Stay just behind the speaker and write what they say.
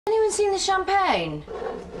haven't seen the champagne?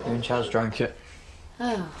 You and Chaz drank it.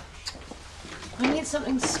 Oh. I need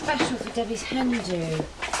something special for Debbie's hen do.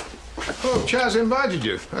 Oh, Chaz invited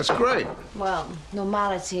you. That's great. Well,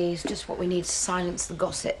 normality is just what we need to silence the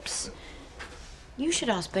gossips. You should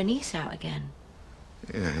ask Bernice out again.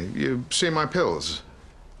 Yeah, you see my pills?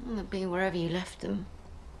 Well, they'll be wherever you left them.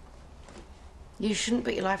 You shouldn't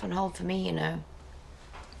put your life on hold for me, you know.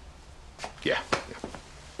 Yeah.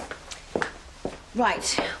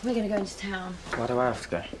 Right, we're going to go into town. Why do I have to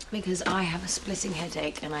go? Because I have a splitting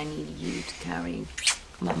headache and I need you to carry.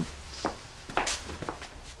 Come on.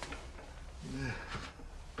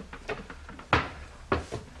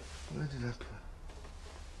 Where did I put...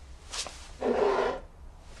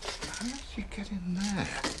 How did you get in there?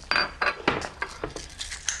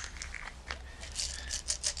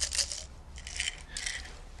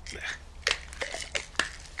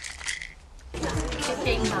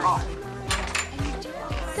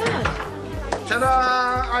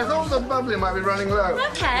 Ta-da! I thought the bubbly might be running low.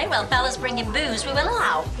 OK, well, fellas bringing booze, we will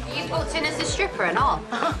allow. You booked in as a stripper and all.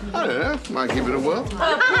 I don't know. Might give it a whirl.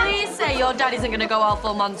 Oh, please say your dad isn't going to go all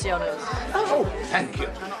full Monty on us. Oh, thank you.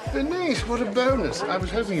 Denise, what a bonus. I was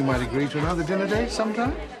hoping you might agree to another dinner date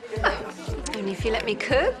sometime. Only if you let me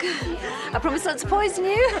cook. I promise not to poison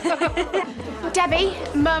you. Debbie,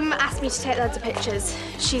 Mum asked me to take loads of pictures.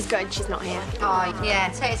 She's good, she's not here. Oh, yeah,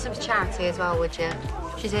 take some to charity as well, would you?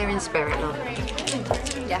 She's here in spirit, love.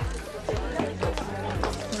 Yeah.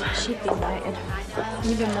 She'd be delighted.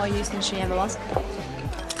 You've been more use than she ever was.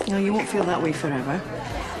 No, you won't feel that way forever.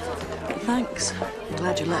 But thanks.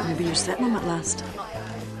 Glad you let me be your stepmom at last.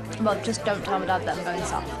 Well, just don't tell my dad that I'm going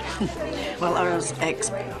south. Well, ours,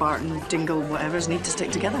 ex-Barton, Dingle, whatevers, need to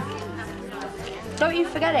stick together. Don't you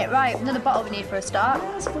forget it. Right, another bottle we need for a start.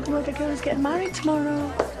 I suppose my other girl's getting married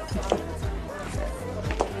tomorrow.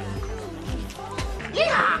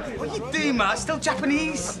 Yeah! What you doing, Matt? Still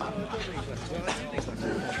Japanese?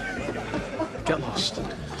 Get lost.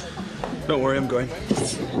 Don't worry, I'm going.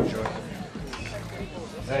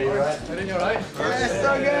 Hey, you all right? You all right? Yes,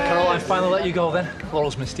 so good. Caroline, finally let you go then.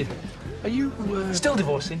 Laurel's missed you. Are you still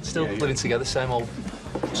divorcing? Still living together? Same old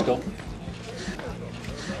scope?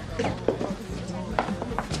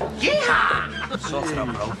 Yeah! Soften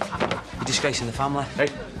up, bro. You're disgracing the family. Hey,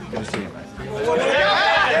 good to see you, mate.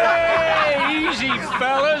 Hey, easy,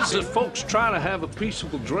 fellas. The folks trying to have a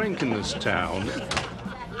peaceable drink in this town.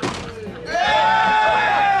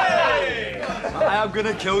 I am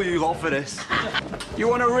gonna kill you lot for this. You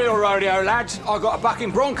want a real rodeo, lads? I got a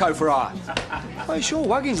bucking bronco for hire. Oh, it's your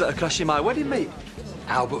wagons that are crashing my wedding, mate.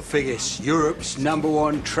 Albert Figgis, Europe's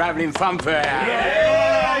 #1 travelling funfair.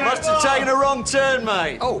 Must have taken a wrong turn,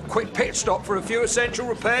 mate. Oh, quick pit stop for a few essential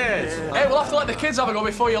repairs. Hey, we'll have to let the kids have a go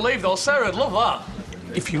before you leave, though. Sarah'd love that.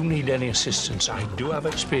 If you need any assistance, I do have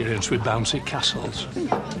experience with bouncy castles.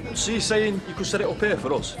 So you're saying you could set it up here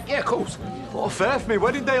for us? Yeah, of course. What a fair for me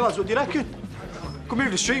wedding day, lads. What do you reckon? Could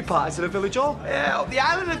move the street party to the village hall. Yeah, up the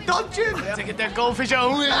island of Dodging. Take a dead goldfish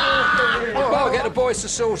home. Well, I'll get the boys to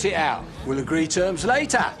sort it out. We'll agree terms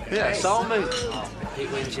later. Yeah, so mate. He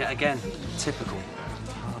wins yet again. Typical.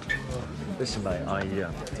 Listen, mate, I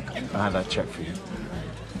had that check for you.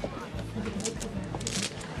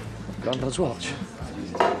 Granddad's watch?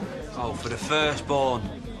 Oh, for the firstborn.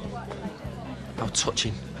 How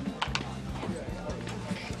touching.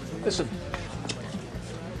 Listen,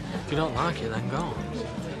 if you don't like it, then go.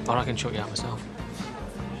 Or I can chuck you out myself.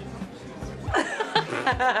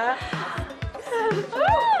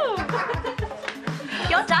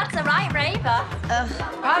 Your dad's a right raver.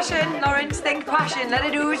 Passion, Lawrence, think passion. Let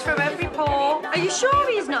it ooze from every pore. Are you sure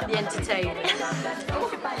he's not the entertainer?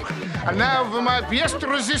 And now for my pièce de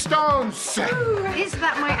résistance. Is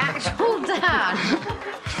that my actual dad?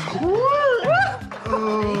 Oh.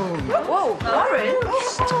 Whoa,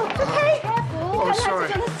 Lawrence. Okay. Oh,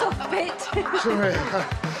 sorry. On a soft bit. Sorry.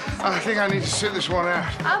 I think I need to sit this one out.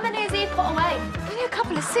 How many has he put away? Only a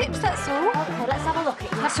couple of sips, that's all. Okay, let's have a look.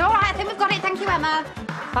 That's all right. I think we've got it. Thank you, Emma.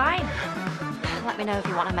 Fine. Let me know if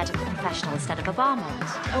you want a medical professional instead of a barmaid.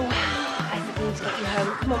 Oh, I think we need to get you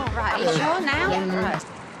home. Come on. Right, are you sure now? Yeah, right.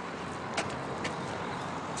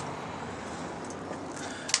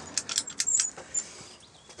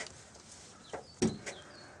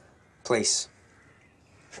 Police.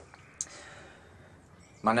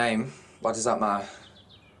 My name, why does that matter?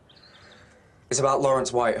 It's about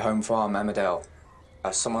Lawrence White, Home Farm, Emmerdale.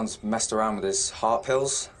 Someone's messed around with his heart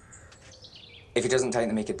pills. If he doesn't take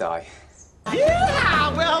them, he could die.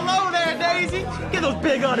 Yeah! Well, hello there, Daisy. Get those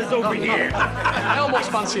big udders over here. I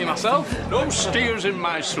almost fancy myself. No steers in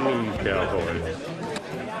my saloon, cowboy.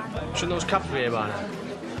 Shouldn't those caps be here by now?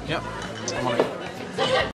 Yep, I'm on it.